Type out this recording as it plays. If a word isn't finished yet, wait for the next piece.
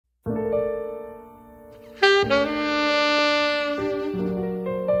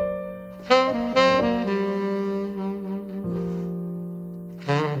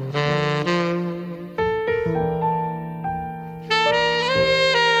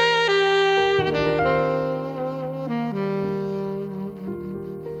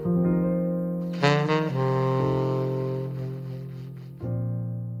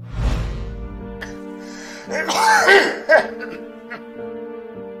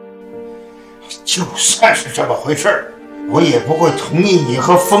就算是这么回事，我也不会同意你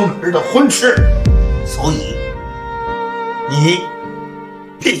和风儿的婚事，所以你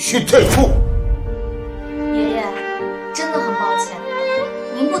必须退出。爷爷，真的很抱歉，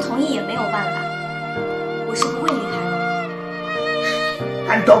您不同意也没有办法，我是不会离开的。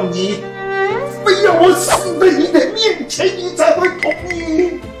难道你非要我死在你的面前，你才会同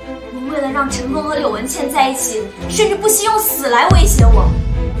意？您为了让陈峰和柳文倩在一起，甚至不惜用死来威胁我。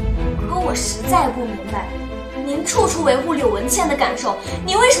可我实在不明白，您处处维护柳文倩的感受，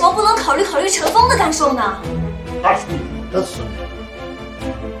你为什么不能考虑陈峰的感受呢？他是你的孙子，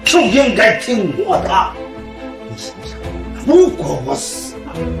就应该听我的。你想想，如果我死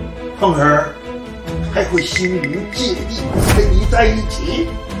了，凤儿还会心无芥蒂地跟你在一起？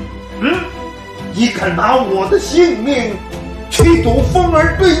你敢拿我的性命去赌凤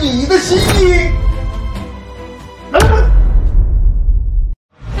儿对你的心意？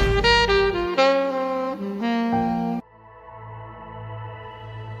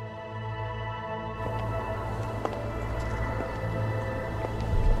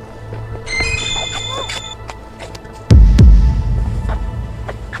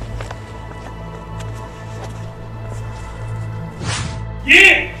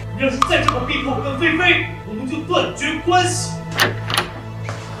爷，你要是再这么逼迫我跟菲菲，我们就断绝关系。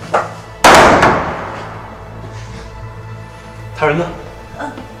他人呢？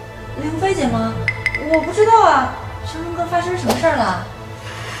凌飞姐吗？我不知道啊。陈峰哥发生什么事儿了？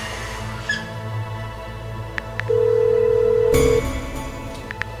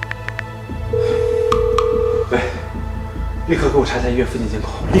喂，立刻给我查一下医院附近监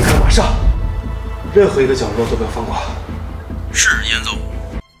控，立刻马上，任何一个角落都不要放过。是，严总。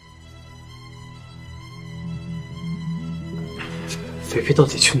菲菲到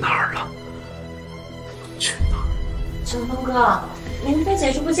底去哪儿了？去哪儿？陈峰哥，凌飞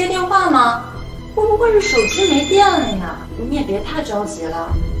姐这不接电话吗？会不会是手机没电了呀？你也别太着急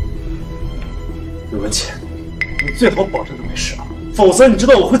了。刘文倩，你最好保证他没事啊，否则你知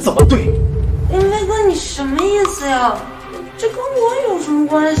道我会怎么对你。凌飞哥，你什么意思呀？这跟我有什么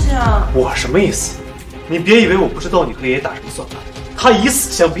关系啊？我什么意思？你别以为我不知道你和爷爷打什么算盘。他以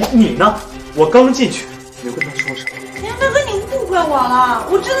死相逼，你呢？我刚进去，你又跟他说什么？凌飞哥，你误会我了，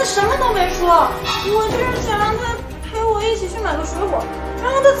我真的什么都没说，我就是想让他陪我一起去买个水果，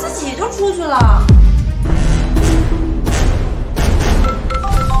然后他自己就出去了。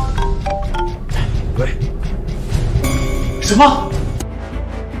喂，什么？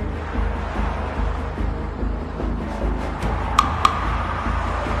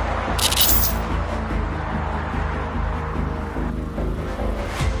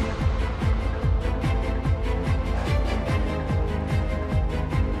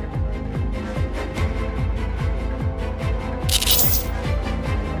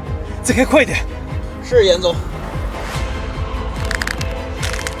再开快一点！是，严总。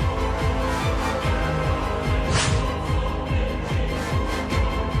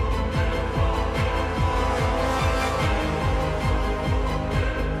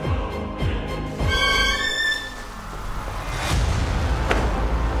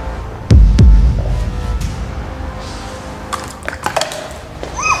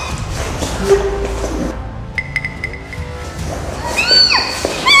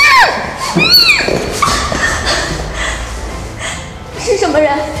是什么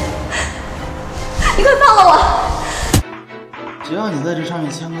人？你快放了我！只要你在这上面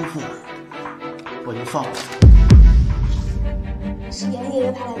签个字，我就放了。是严爷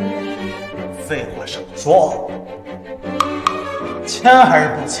爷派来的人。废话少说，签还是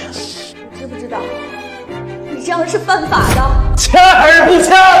不签？你知不知道，你这样是犯法的？签还是不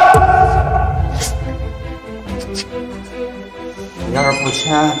签？你要是不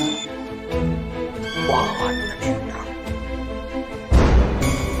签，画画你的脸上。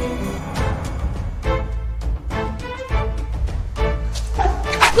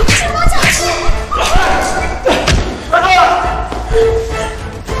你不是我讲师？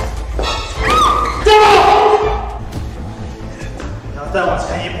你要再往前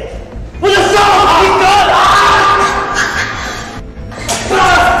一步，我就杀了你！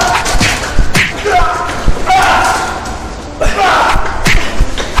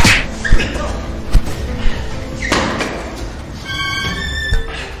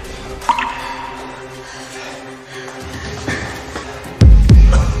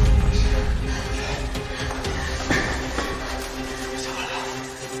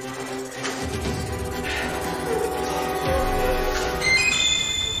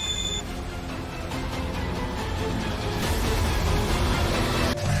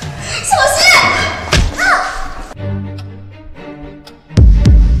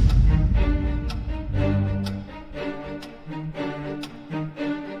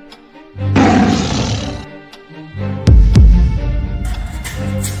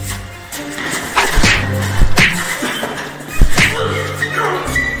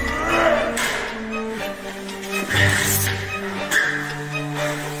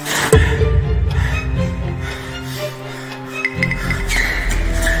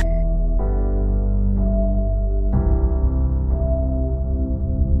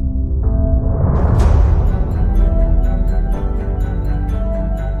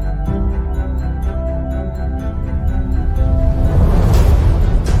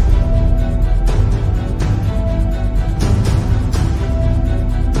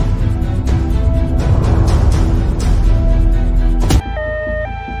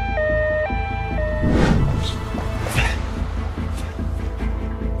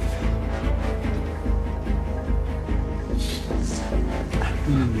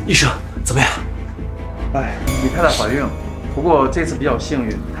医生怎么样？哎，你太太怀孕了，不过这次比较幸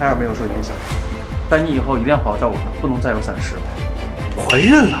运，胎儿没有受影响。但你以后一定要好好照顾她，不能再有闪失了。怀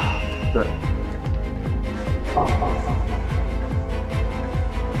孕了？对。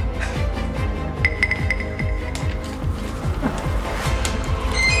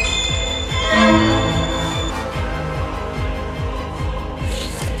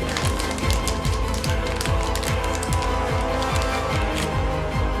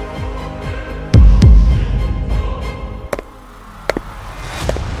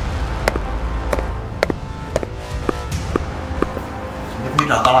你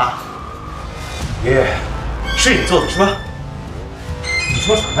找到了？爷爷，是你做的是吧？你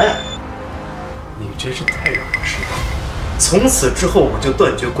说什么呀？你真是太让我失望了。从此之后我们就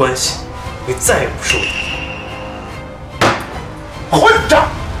断绝关系，你再也不是我的。混账！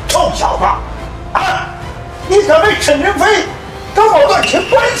臭小子！啊！你敢为陈云飞跟我断绝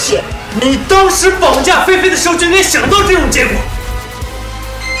关系？你当时绑架菲菲的时候就应该想到这种结果。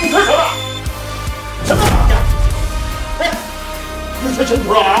你说什么？什么绑架？哎，你说清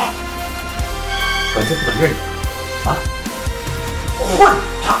楚了啊！完全不敢认你啊！混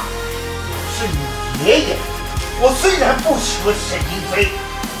账！我是你爷爷，我虽然不喜欢沈云飞，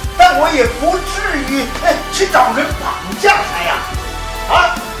但我也不至于去找人绑架他呀！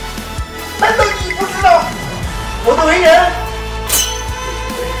啊？难道你不知道我的为人？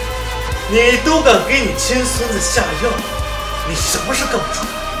你都敢给你亲孙子下药，你什么事干不出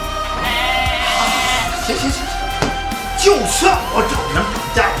来？行，就算我找人绑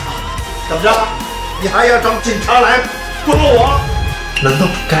架了他，怎么着？你还要找警察来捉我？难道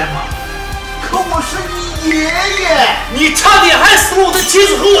不该吗？可我是你爷爷，你差点害死了我的妻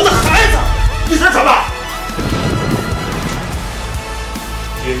子和我的孩子！你说什么？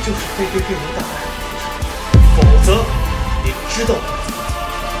也就是菲菲对你打的，否则你知道